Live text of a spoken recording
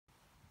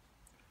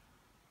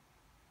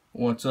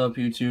What's up,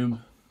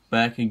 YouTube?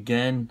 Back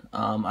again.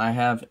 I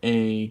have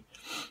a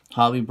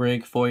hobby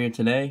break for you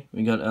today.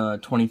 We got a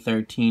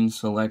 2013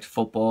 Select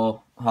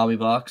Football hobby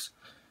box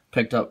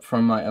picked up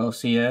from my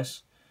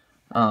LCS.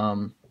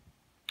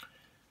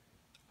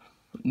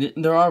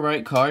 They're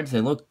alright cards. They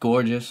look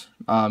gorgeous.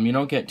 You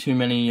don't get too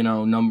many,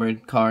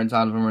 numbered cards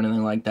out of them or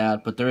anything like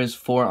that, but there is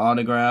 4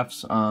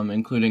 autographs,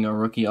 including a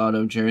rookie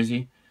auto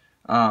jersey.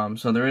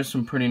 So there is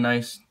some pretty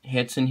nice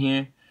hits in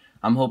here.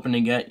 I'm hoping to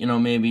get,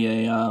 maybe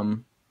a,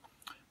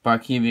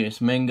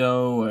 Barkevious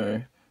Mingo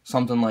or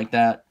something like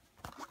that.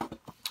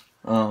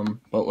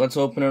 But let's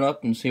open it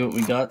up and see what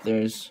we got.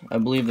 I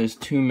believe there's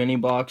 2 mini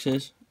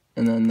boxes,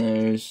 and then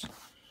there's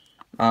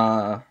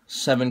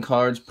 7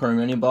 cards per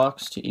mini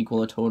box to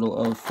equal a total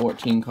of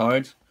 14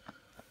 cards.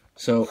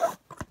 So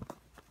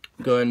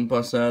go ahead and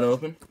bust that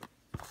open.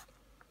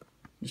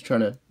 Just try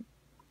to,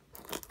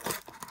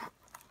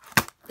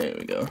 there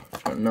we go,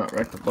 try to not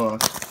wreck the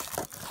box.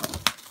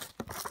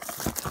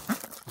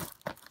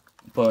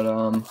 But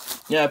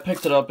yeah, I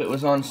picked it up. It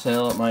was on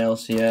sale at my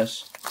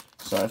LCS,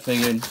 so I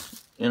figured,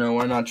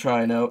 why not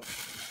try it out.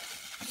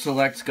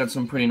 Select's got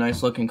some pretty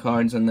nice looking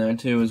cards in there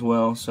too as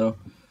well, so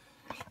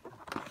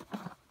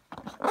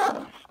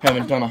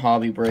haven't done a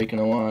hobby break in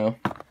a while.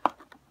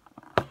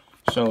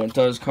 So it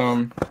does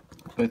come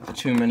with the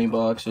 2 mini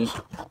boxes,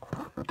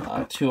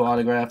 2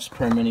 autographs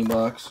per mini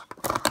box.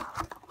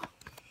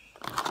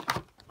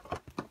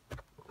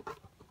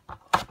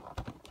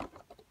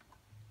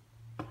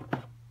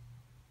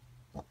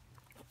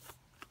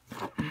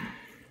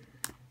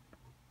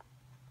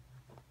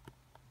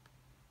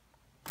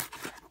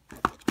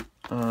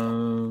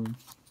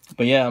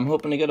 But yeah, I'm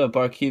hoping to get a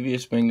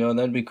Barkevious Mingo.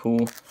 That'd be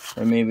cool.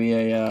 Or maybe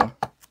a,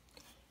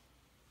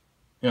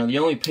 the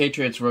only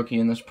Patriots rookie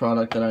in this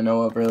product that I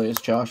know of really is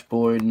Josh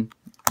Boyd. And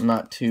I'm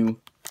not too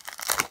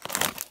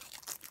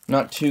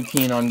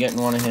keen on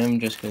getting one of him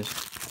just because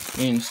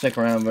he didn't stick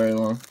around very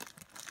long.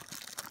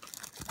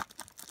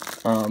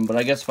 But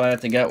I guess if I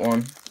have to get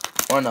one,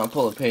 why not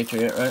pull a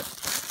Patriot, right?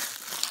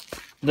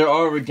 There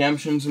are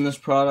redemptions in this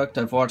product.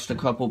 I've watched a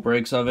couple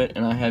breaks of it,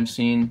 and I have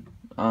seen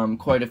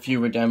quite a few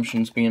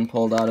redemptions being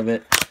pulled out of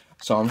it.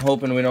 So I'm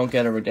hoping we don't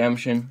get a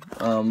redemption,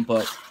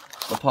 but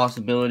the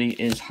possibility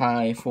is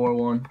high for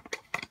one.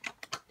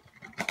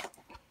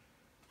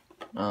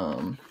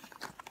 But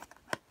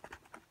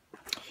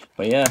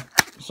yeah,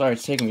 sorry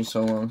it's taking me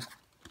so long.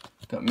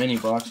 Got mini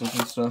boxes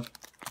and stuff.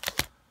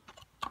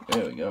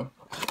 There we go.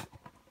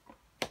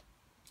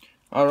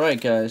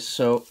 Alright guys,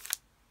 so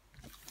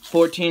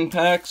 14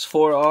 packs,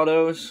 4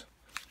 autos.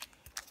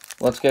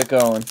 Let's get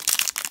going.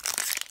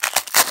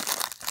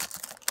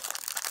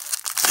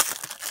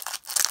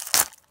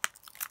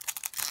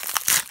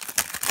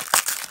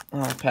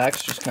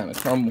 Packs just kind of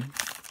crumble.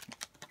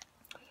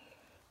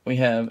 We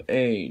have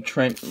a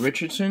Trent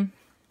Richardson,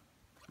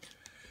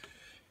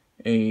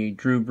 a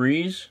Drew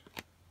Brees,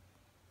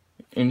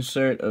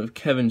 insert of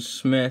Kevin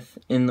Smith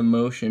in the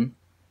motion.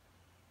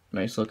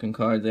 Nice looking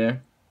card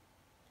there.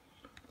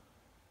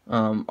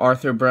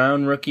 Arthur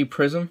Brown rookie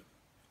prism,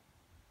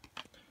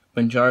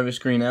 Jarvis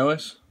Green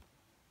Ellis,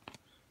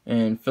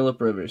 and Phillip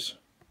Rivers.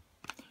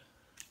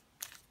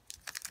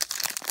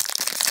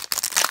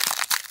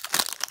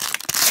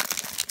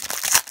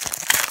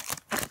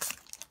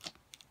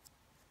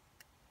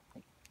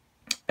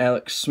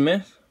 Alex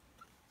Smith,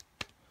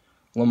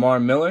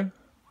 Lamar Miller,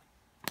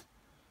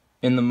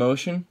 in the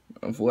motion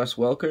of Wes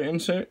Welker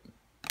insert.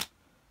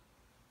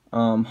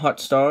 Hot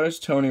Stars,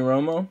 Tony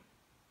Romo.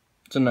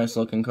 It's a nice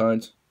looking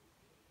cards.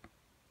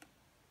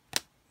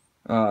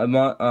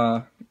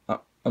 Ahmad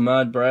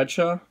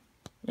Bradshaw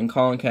and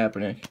Colin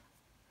Kaepernick.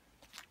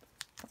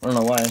 I don't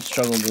know why I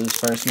struggled with his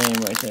first name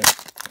right there,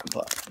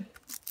 but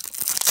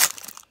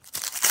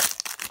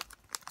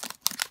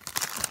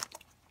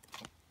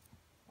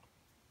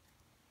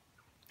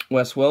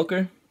Wes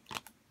Welker,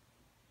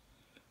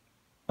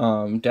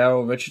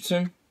 Daryl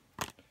Richardson,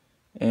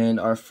 and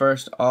our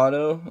first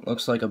auto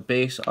looks like a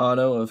base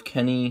auto of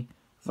Kenny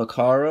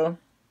Vaccaro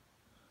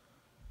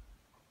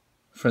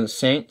for the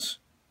Saints.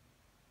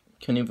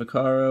 Kenny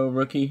Vaccaro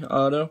rookie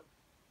auto,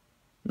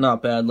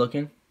 not bad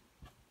looking.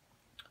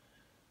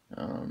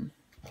 Find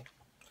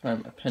my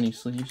penny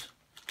sleeves.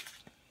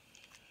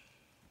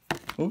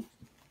 Oop.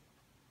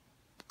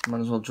 Might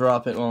as well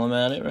drop it while I'm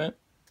at it, right?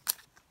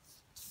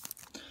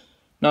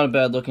 Not a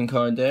bad looking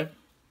card there.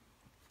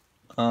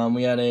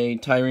 We had a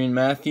Tyrann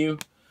Mathieu,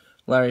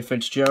 Larry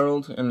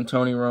Fitzgerald, and a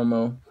Tony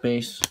Romo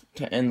base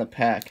to end the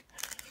pack.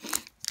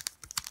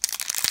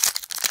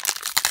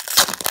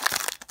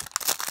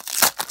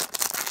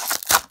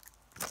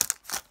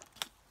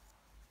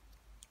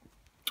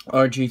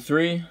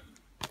 RG3,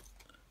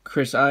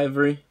 Chris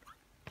Ivory,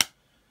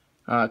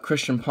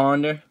 Christian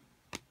Ponder,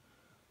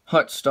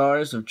 Hot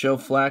Stars of Joe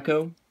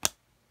Flacco.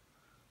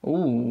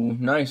 Ooh,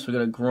 nice. We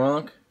got a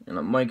Gronk and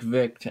a Mike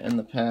Vick to end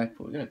the pack,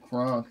 but we got a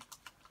Gronk.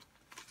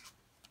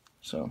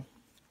 So,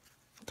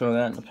 throw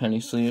that in the penny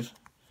sleeve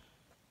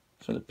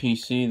for the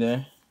PC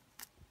there.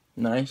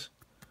 Nice.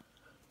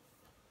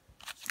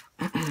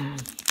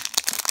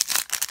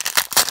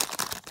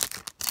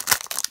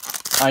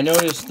 I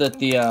noticed that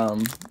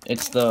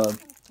it's the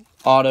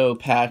auto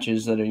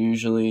patches that are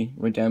usually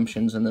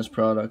redemptions in this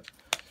product.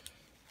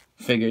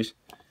 Figures.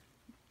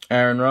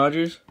 Aaron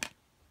Rodgers,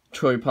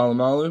 Troy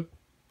Polamalu,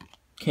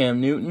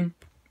 Cam Newton.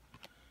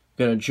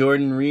 Got a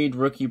Jordan Reed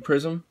rookie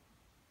prism.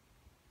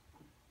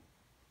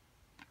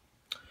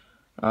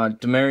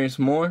 Demarius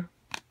Moore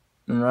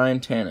and Ryan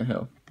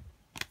Tannehill.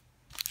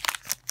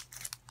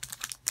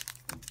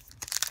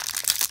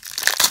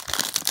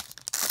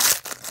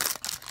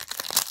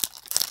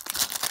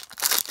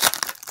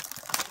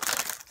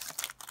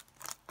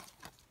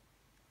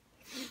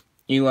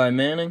 Eli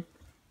Manning,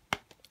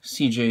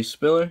 CJ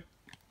Spiller,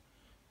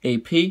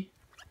 AP,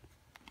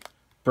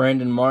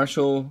 Brandon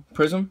Marshall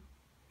Prism,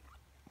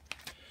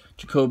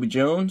 Jacoby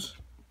Jones,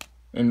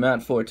 and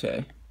Matt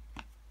Forte.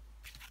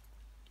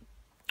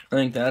 I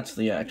think that's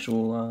the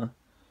actual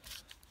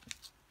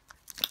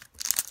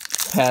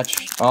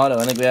patch auto.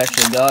 I think we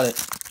actually got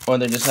it. Or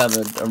they just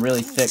have a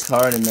really thick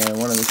card in there,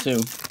 one of the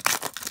two.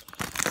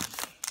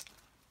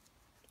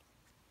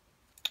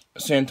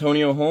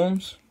 Santonio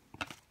Holmes,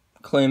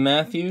 Clay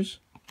Matthews,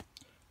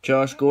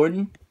 Josh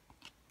Gordon,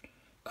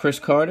 Chris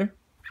Carter,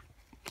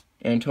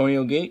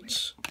 Antonio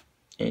Gates,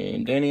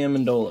 and Danny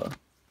Amendola.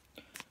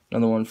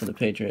 Another one for the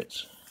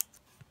Patriots.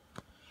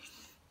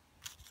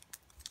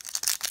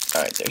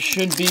 Alright, there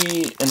should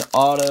be an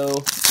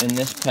auto in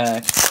this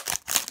pack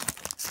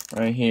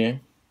right here.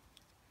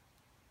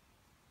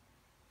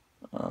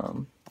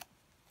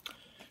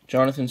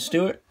 Jonathan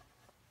Stewart,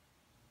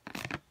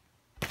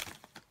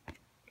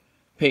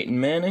 Peyton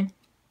Manning,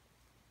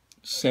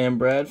 Sam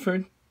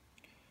Bradford,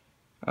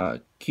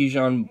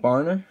 Keyshawn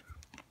Barner,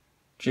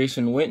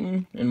 Jason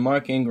Witten, and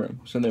Mark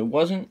Ingram. So there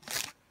wasn't...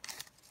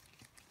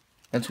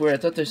 That's weird. I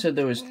thought they said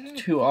there was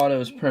 2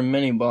 autos per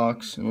mini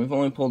box, and we've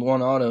only pulled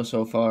 1 auto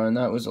so far, and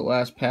that was the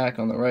last pack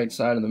on the right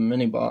side of the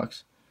mini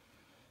box.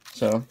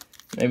 So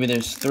maybe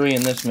there's 3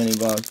 in this mini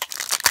box.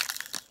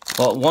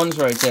 Well, 1's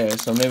right there,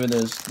 so maybe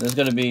there's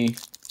got to be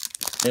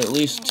at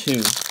least 2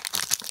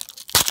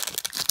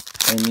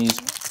 in these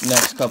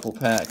next couple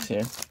packs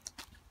here.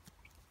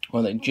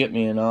 Or they gypped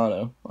me an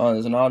auto. Oh,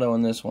 there's an auto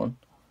in this one.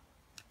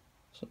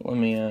 So let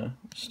me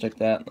stick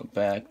that in the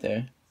back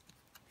there.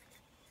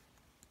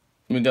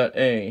 We got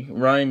a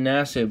Ryan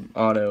Nassib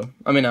auto.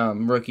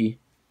 Rookie.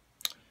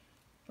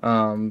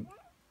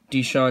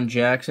 Deshaun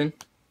Jackson.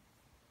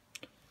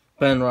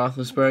 Ben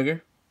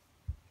Roethlisberger.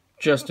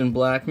 Justin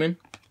Blackmon.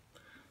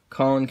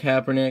 Colin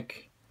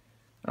Kaepernick.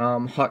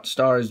 Hot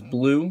Stars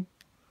Blue.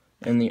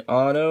 And the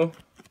auto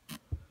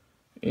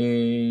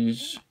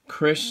is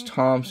Chris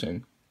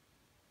Thompson.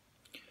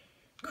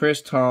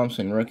 Chris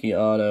Thompson, rookie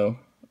auto,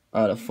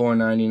 out of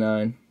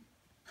 $4.99.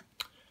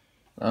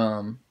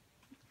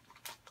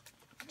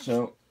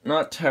 So,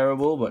 not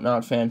terrible, but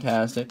not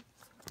fantastic.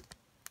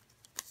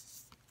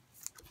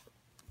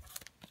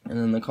 And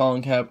then the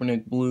Colin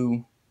Kaepernick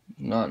blue,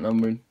 not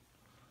numbered.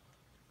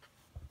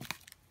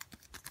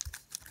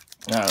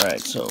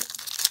 Alright, so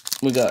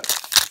we got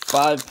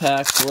 5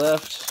 packs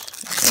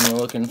left, and we're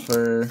looking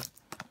for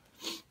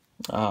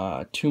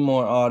 2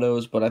 more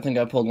autos, but I think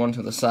I pulled 1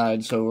 to the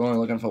side, so we're only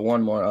looking for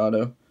 1 more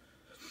auto.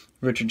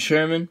 Richard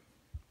Sherman,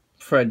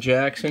 Fred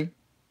Jackson,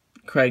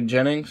 Craig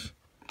Jennings,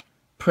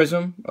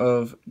 Prism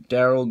of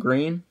Darrell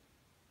Green,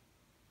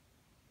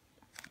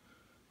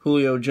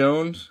 Julio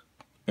Jones,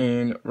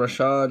 and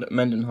Rashad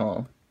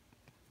Mendenhall.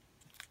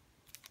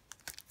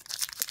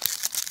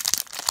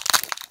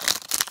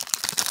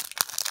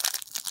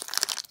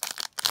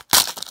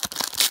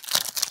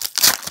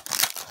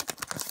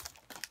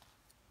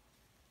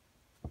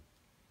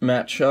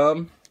 Matt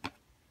Schaub,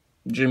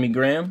 Jimmy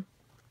Graham,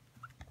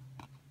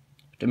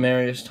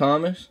 Demaryius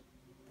Thomas,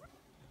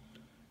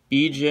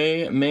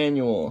 E.J.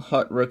 Manuel,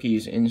 Hut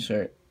Rookies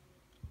insert,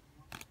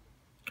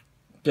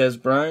 Des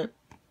Bryant,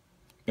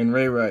 and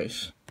Ray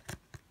Rice.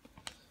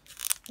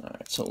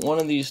 Alright, so one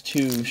of these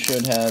 2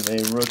 should have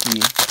a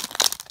rookie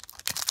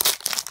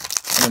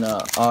and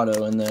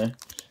auto in there.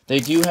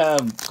 They do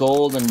have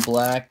gold and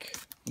black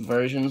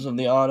versions of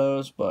the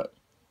autos, but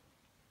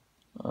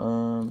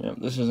yep,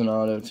 this is an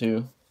auto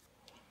too.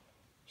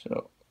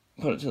 So,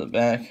 put it to the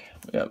back.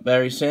 We got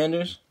Barry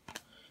Sanders,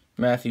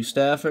 Matthew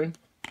Stafford,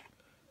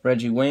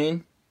 Reggie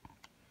Wayne,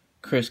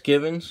 Chris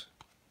Givens,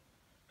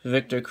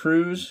 Victor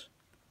Cruz,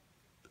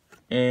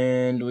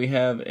 and we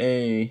have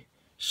a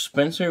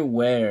Spencer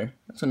Ware.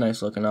 That's a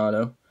nice looking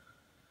auto.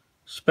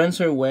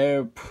 Spencer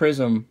Ware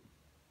Prism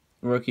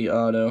rookie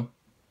auto.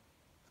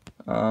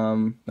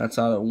 That's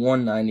out of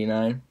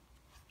 $1.99.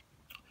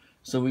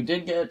 So we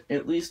did get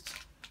at least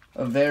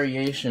a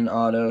variation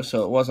auto,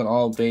 so it wasn't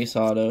all base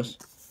autos.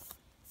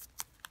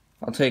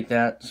 I'll take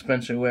that.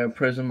 Spencer Ware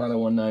Prism out of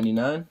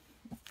 $1.99.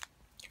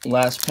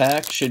 Last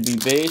pack should be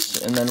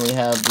base, and then we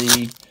have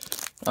the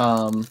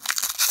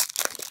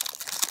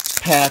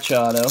patch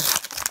auto.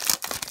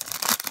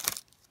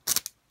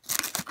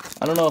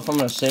 I don't know if I'm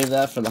going to save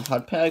that for the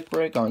hot pack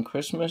break on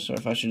Christmas, or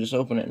if I should just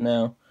open it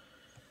now.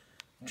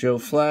 Joe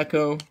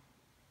Flacco,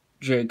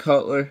 Jay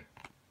Cutler,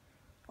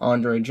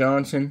 Andre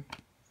Johnson,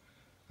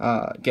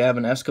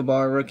 Gavin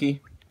Escobar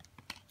rookie,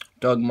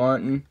 Doug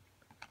Martin,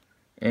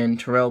 and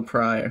Terrell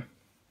Pryor.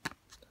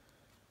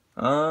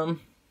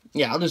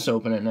 Yeah, I'll just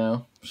open it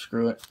now.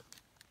 Screw it.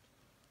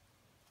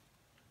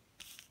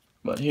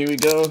 But here we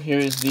go. Here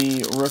is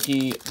the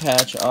rookie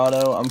patch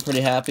auto. I'm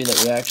pretty happy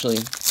that we actually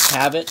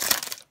have it.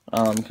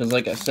 Because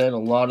like I said, a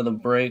lot of the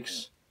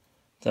breaks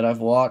that I've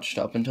watched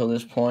up until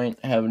this point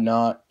have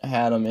not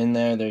had them in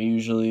there. They're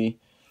usually,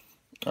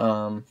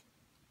 don't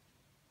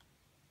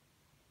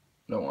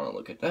want to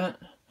look at that.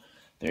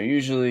 They're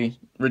usually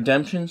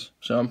redemptions,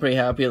 so I'm pretty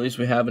happy at least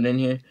we have it in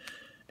here.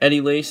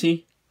 Eddie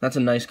Lacy, that's a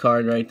nice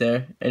card right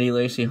there. Eddie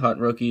Lacy, Hot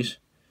Rookies.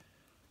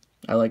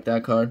 I like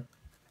that card.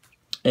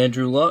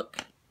 Andrew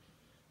Luck,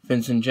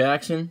 Vincent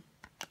Jackson,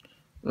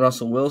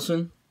 Russell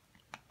Wilson,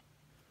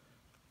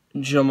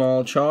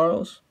 Jamal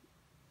Charles,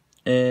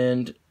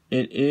 and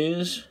it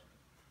is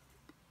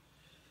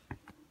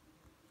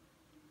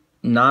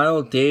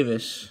Knile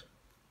Davis,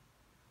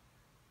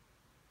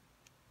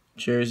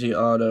 jersey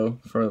auto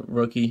for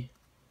rookie.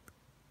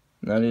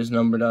 And that is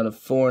numbered out of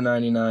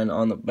 499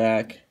 on the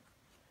back.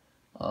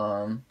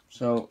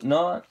 So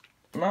not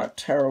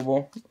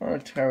terrible, not a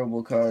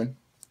terrible card.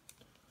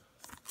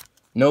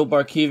 No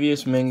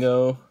Barkevious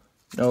Mingo,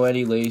 no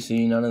Eddie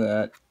Lacy, none of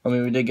that. I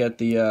mean, we did get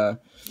the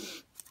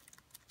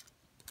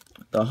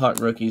Hot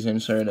Rookies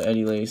insert of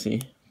Eddie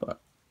Lacy, but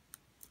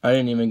I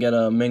didn't even get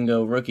a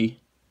Mingo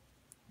rookie.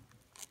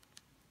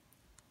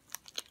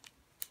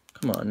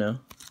 Come on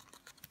now.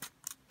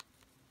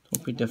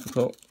 Don't be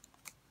difficult.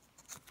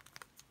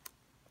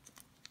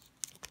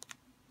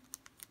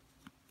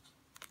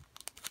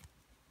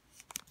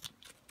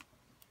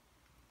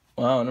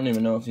 Wow, I don't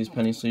even know if these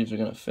penny sleeves are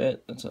going to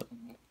fit. That's a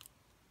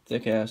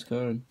thick-ass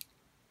card.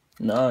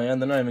 No, yeah,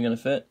 they're not even going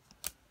to fit.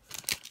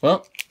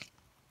 Well,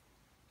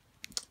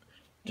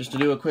 just to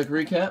do a quick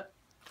recap,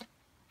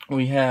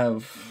 we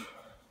have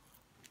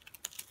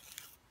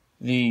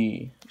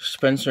the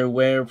Spencer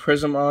Ware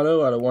Prism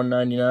Auto out of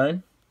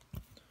 199.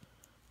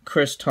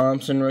 Chris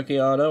Thompson Rookie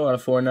Auto out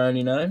of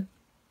 499.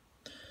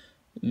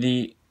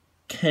 The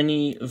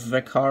Kenny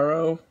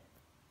Vaccaro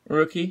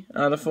Rookie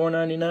out of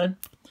 499.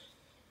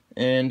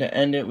 And to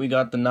end it, we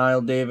got the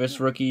Knile Davis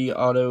Rookie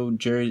Auto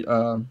jersey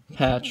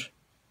patch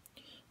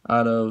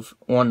out of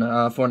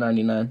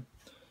 499.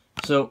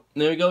 So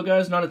there you go,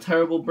 guys. Not a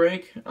terrible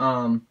break.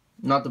 Not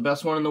the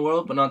best one in the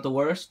world, but not the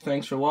worst.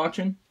 Thanks for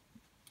watching,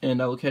 and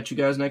I will catch you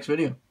guys next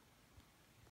video.